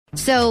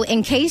So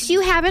in case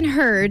you haven't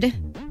heard,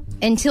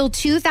 until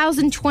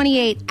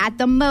 2028 at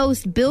the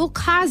most, Bill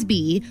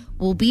Cosby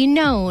will be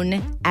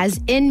known as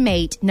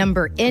inmate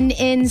number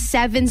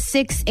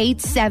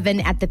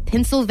NN7687 at the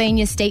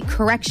Pennsylvania State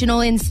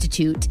Correctional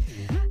Institute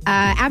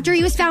after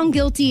he was found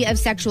guilty of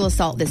sexual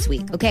assault this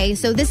week. Okay,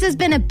 so this has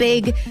been a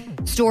big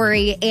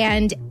story,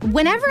 and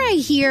whenever I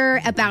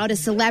hear about a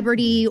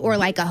celebrity or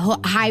like a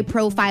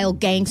high-profile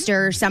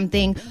gangster or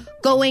something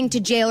going to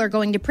jail or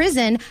going to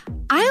prison,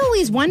 I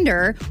always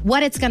wonder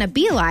what it's going to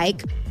be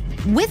like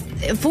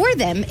for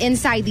them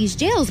inside these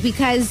jails,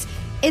 because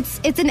it's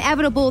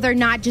inevitable they're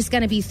not just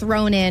going to be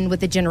thrown in with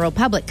the general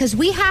public, because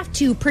we have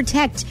to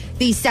protect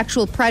these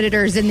sexual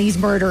predators and these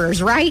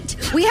murderers, right?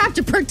 We have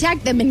to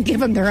protect them and give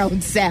them their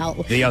own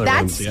cell. The other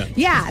ones, yeah.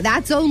 Yeah,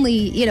 that's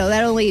only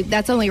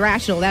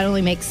rational. That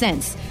only makes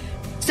sense.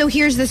 So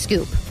here's the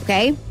scoop,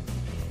 okay?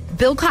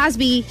 Bill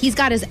Cosby, he's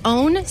got his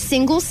own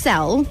single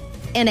cell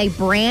in a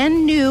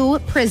brand new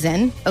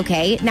prison,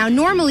 okay? Now,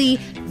 normally,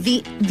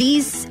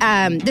 this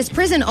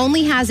prison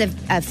only has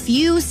a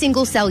few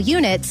single cell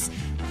units,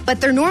 but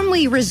they're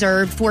normally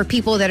reserved for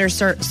people that are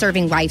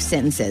serving life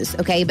sentences,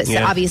 okay? But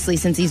obviously,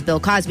 since he's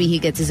Bill Cosby, he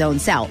gets his own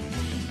cell.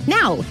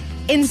 Now,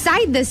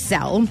 inside this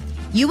cell,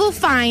 you will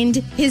find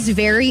his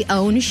very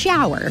own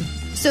shower,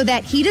 so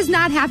that he does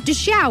not have to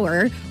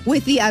shower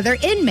with the other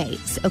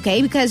inmates,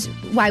 okay? Because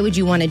why would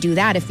you want to do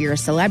that if you're a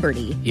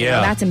celebrity? Yeah.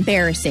 Well, that's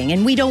embarrassing,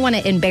 and we don't want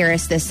to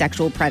embarrass this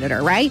sexual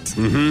predator, right?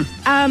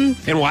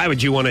 Mm-hmm. And why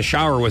would you want to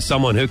shower with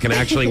someone who can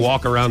actually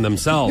walk around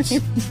themselves?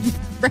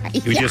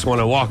 Right. You just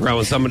want to walk around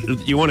with somebody.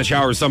 You want to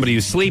shower with somebody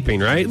who's sleeping,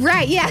 right?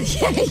 Right, yeah.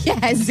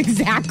 Yes,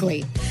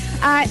 exactly.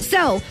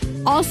 So,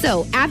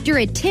 also, after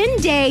a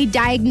 10-day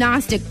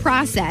diagnostic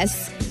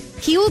process,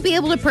 he will be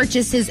able to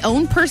purchase his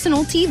own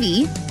personal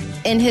TV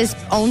in his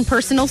own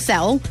personal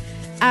cell.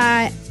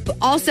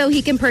 Also,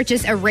 he can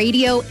purchase a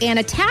radio and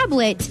a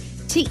tablet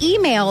to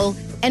email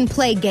and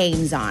play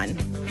games on,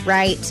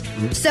 right?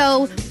 Mm-hmm.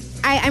 So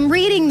I'm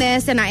reading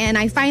this and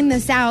I find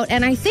this out,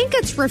 and I think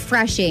it's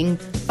refreshing,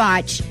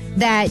 Foch,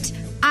 that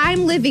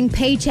I'm living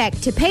paycheck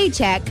to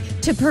paycheck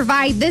to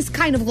provide this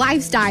kind of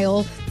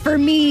lifestyle for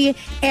me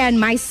and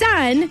my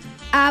son.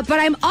 But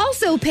I'm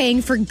also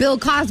paying for Bill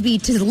Cosby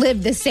to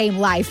live the same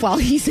life while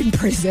he's in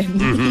prison.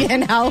 Mm-hmm. You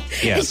know?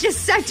 Yes. It's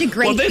just such a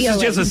great feeling. Well, this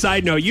is just a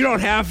side note. You don't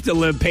have to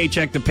live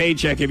paycheck to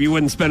paycheck if you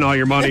wouldn't spend all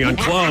your money on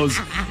clothes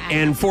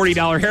and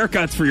 $40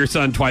 haircuts for your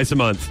son twice a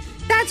month.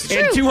 That's true.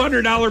 And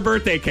 $200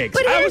 birthday cakes.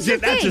 But that's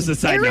just a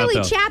side note, though. It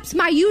really chaps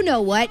my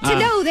you-know-what to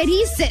know that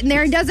he's sitting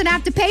there and doesn't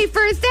have to pay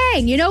for a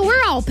thing. You know,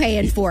 we're all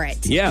paying for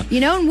it. Yeah. You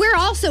know, and we're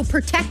also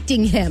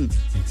protecting him.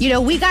 You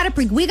know, we got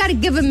to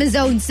give him his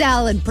own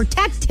cell and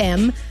protect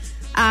him.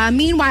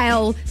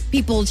 Meanwhile,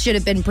 people should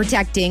have been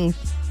protecting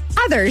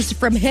others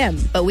from him,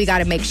 but we got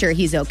to make sure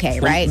he's okay,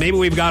 right? Maybe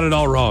we've got it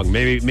all wrong.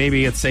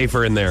 Maybe it's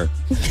safer in there.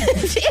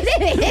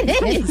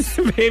 It is.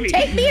 Maybe.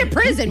 Take me to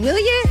prison, will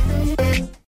you?